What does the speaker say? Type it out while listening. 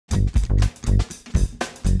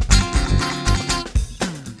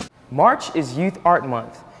March is Youth Art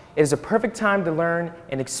Month. It is a perfect time to learn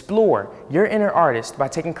and explore your inner artist by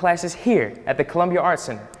taking classes here at the Columbia Art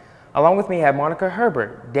Center. Along with me, I have Monica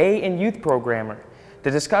Herbert, Day and Youth Programmer, to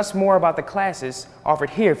discuss more about the classes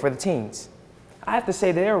offered here for the teens. I have to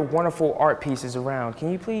say there are wonderful art pieces around. Can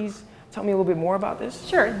you please tell me a little bit more about this?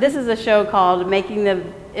 Sure. This is a show called Making the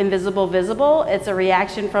Invisible Visible. It's a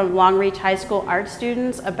reaction from Long Reach High School art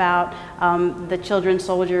students about the children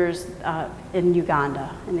soldiers in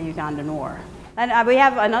Uganda, in the Ugandan War. And we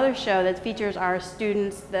have another show that features our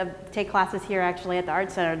students that take classes here actually at the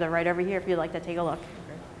Art Center. They're right over here if you'd like to take a look.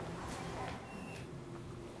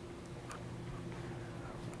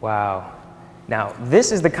 Wow. Now,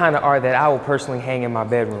 this is the kind of art that I will personally hang in my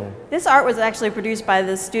bedroom. This art was actually produced by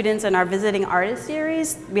the students in our Visiting Artist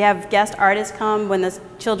series. We have guest artists come when the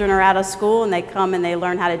children are out of school, and they come and they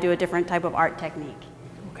learn how to do a different type of art technique.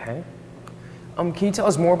 Okay. Can you tell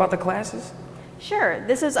us more about the classes? Sure.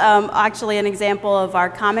 This is actually an example of our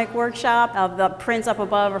comic workshop. The prints up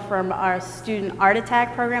above are from our student art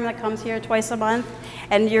attack program that comes here twice a month.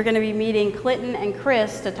 And you're going to be meeting Clinton and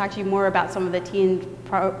Chris to talk to you more about some of the teen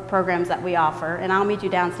programs that we offer. And I'll meet you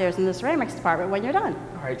downstairs in the ceramics department when you're done.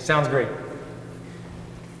 All right, sounds great.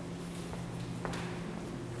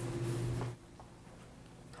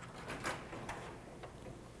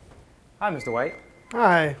 Hi, Mr. White.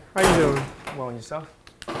 Hi, how you doing? Well, and yourself?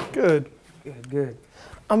 Good. Good, good.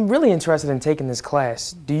 I'm really interested in taking this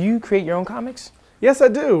class. Do you create your own comics? Yes, I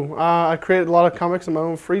do. I create a lot of comics in my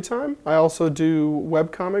own free time. I also do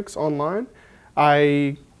web comics online.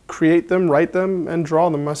 I create them, write them, and draw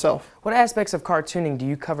them myself. What aspects of cartooning do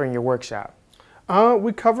you cover in your workshop?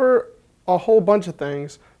 We cover a whole bunch of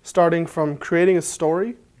things, starting from creating a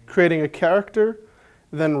story, creating a character,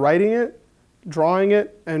 then writing it, drawing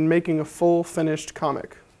it, and making a full finished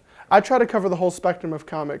comic. I try to cover the whole spectrum of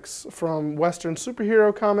comics, from Western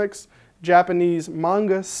superhero comics, Japanese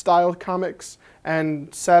manga-styled comics,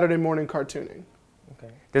 and Saturday morning cartooning.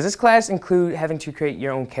 Okay. Does this class include having to create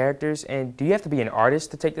your own characters, and do you have to be an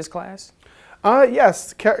artist to take this class?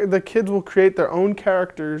 Yes, the kids will create their own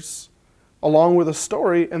characters along with a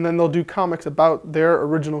story, and then they'll do comics about their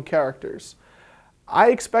original characters. I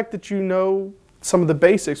expect that you know some of the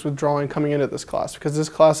basics with drawing coming into this class, because this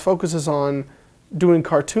class focuses on doing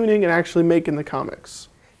cartooning and actually making the comics.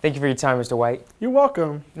 Thank you for your time, Mr. White. You're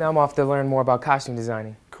welcome. Now I'm off to learn more about costume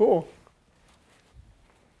designing. Cool.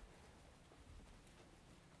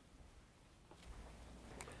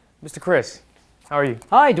 Mr. Chris, how are you?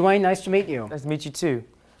 Hi, Duane. Nice to meet you. Nice to meet you too.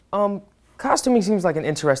 Costuming seems like an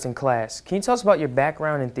interesting class. Can you tell us about your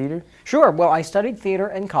background in theater? Sure. Well, I studied theater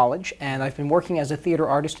in college, and I've been working as a theater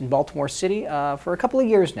artist in Baltimore City for a couple of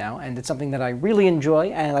years now, and it's something that I really enjoy,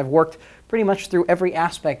 and I've worked pretty much through every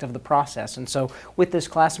aspect of the process. And so with this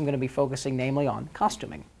class, I'm going to be focusing namely on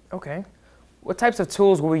costuming. Okay. What types of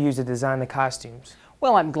tools will we use to design the costumes?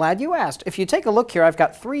 Well, I'm glad you asked. If you take a look here, I've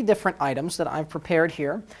got 3 different items that I've prepared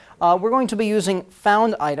here. We're going to be using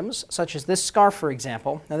found items, such as this scarf, for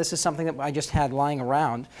example. Now, this is something that I just had lying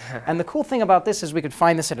around. And the cool thing about this is we could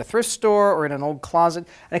find this at a thrift store or in an old closet,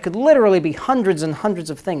 and it could literally be hundreds and hundreds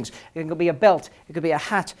of things. It could be a belt, it could be a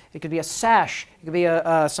hat, it could be a sash, it could be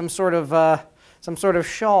some sort of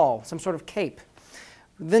shawl, some sort of cape.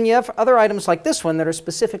 Then you have other items like this one that are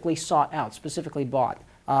specifically sought out, specifically bought.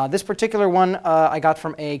 This particular one I got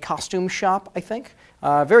from a costume shop, I think,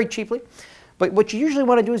 very cheaply. But what you usually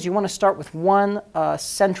want to do is you want to start with one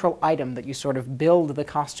central item that you sort of build the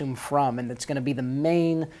costume from, and that's going to be the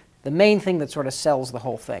main thing that sort of sells the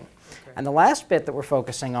whole thing. Okay. And the last bit that we're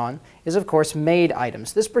focusing on is, of course, made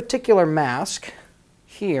items. This particular mask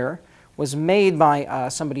here was made by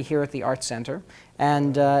somebody here at the Art Center,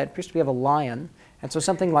 and it appears to be of a lion. And so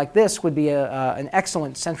something like this would be an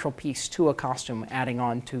excellent central piece to a costume adding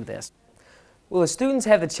on to this. Will the students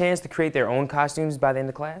have the chance to create their own costumes by the end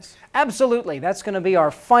of class? Absolutely. That's going to be our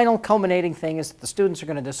final culminating thing, is that the students are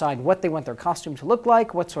going to decide what they want their costume to look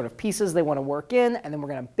like, what sort of pieces they want to work in, and then we're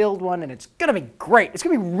going to build one, and it's going to be great. It's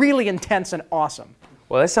going to be really intense and awesome.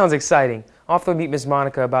 Well, that sounds exciting. I'll have to meet Miss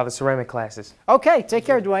Monica about the ceramic classes. Okay, take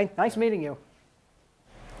care, Duane. Nice meeting you.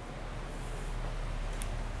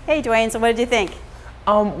 Hey, Duane, so what did you think?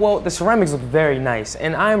 Well, the ceramics look very nice,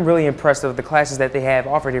 and I'm really impressed with the classes that they have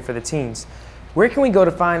offered here for the teens. Where can we go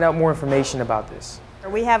to find out more information about this?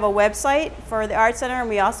 We have a website for the Art Center, and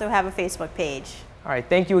we also have a Facebook page. All right,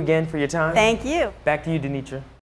 thank you again for your time. Thank you. Back to you, Denitra.